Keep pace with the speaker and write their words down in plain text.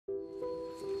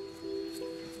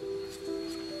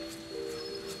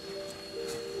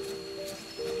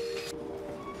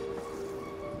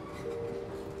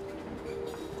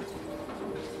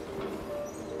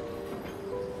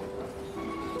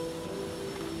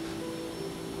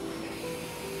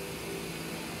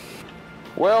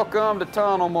Welcome to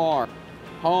Tunnel Mart,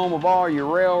 home of all your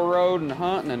railroad and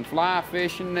hunting and fly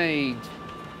fishing needs.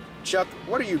 Chuck,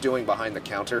 what are you doing behind the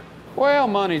counter? Well,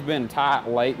 money's been tight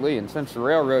lately, and since the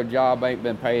railroad job ain't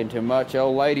been paying too much,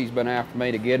 old lady's been after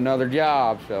me to get another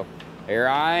job, so here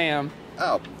I am.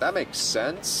 Oh, that makes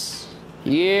sense.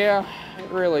 Yeah,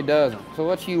 it really doesn't. So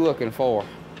what you looking for?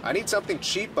 I need something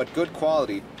cheap but good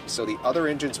quality, so the other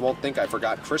engines won't think I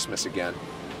forgot Christmas again.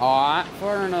 All right,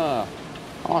 fair enough.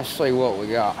 Let's see what we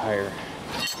got here.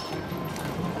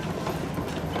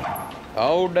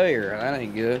 Oh dear, that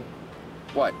ain't good.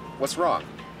 What? What's wrong?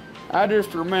 I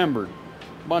just remembered.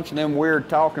 A bunch of them weird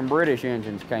talking British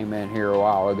engines came in here a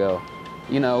while ago.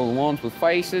 You know, the ones with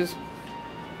faces?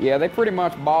 Yeah, they pretty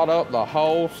much bought up the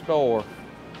whole store.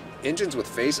 Engines with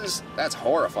faces? That's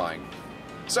horrifying.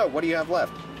 So, what do you have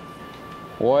left?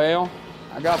 Well,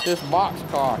 I got this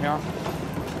boxcar here.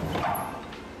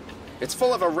 It's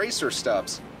full of eraser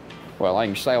stubs. Well, I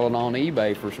can sell it on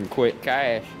eBay for some quick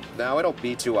cash. Now, it'll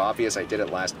be too obvious I did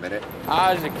it last minute.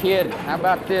 I was a kid. How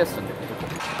about this one?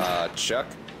 Chuck,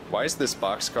 why is this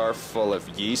boxcar full of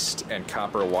yeast and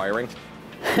copper wiring?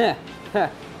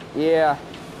 Yeah,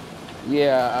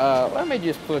 let me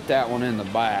just put that one in the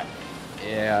back.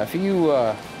 Yeah, if you,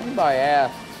 anybody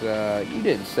asks, you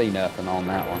didn't see nothing on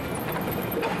that one.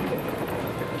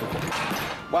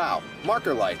 Wow,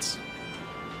 marker lights.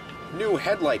 New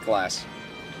headlight glass.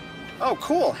 Oh,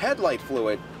 cool, headlight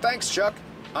fluid. Thanks, Chuck.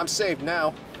 I'm saved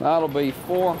now. That'll be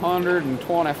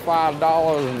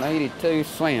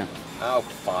 $425.82. Oh,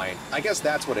 fine. I guess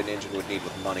that's what an engine would need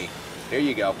with money. Here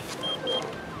you go.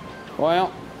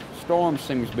 Well, storm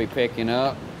seems to be picking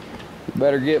up. You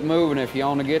better get moving if you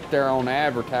want to get there on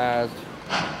advertised.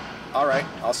 All right,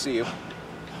 I'll see you.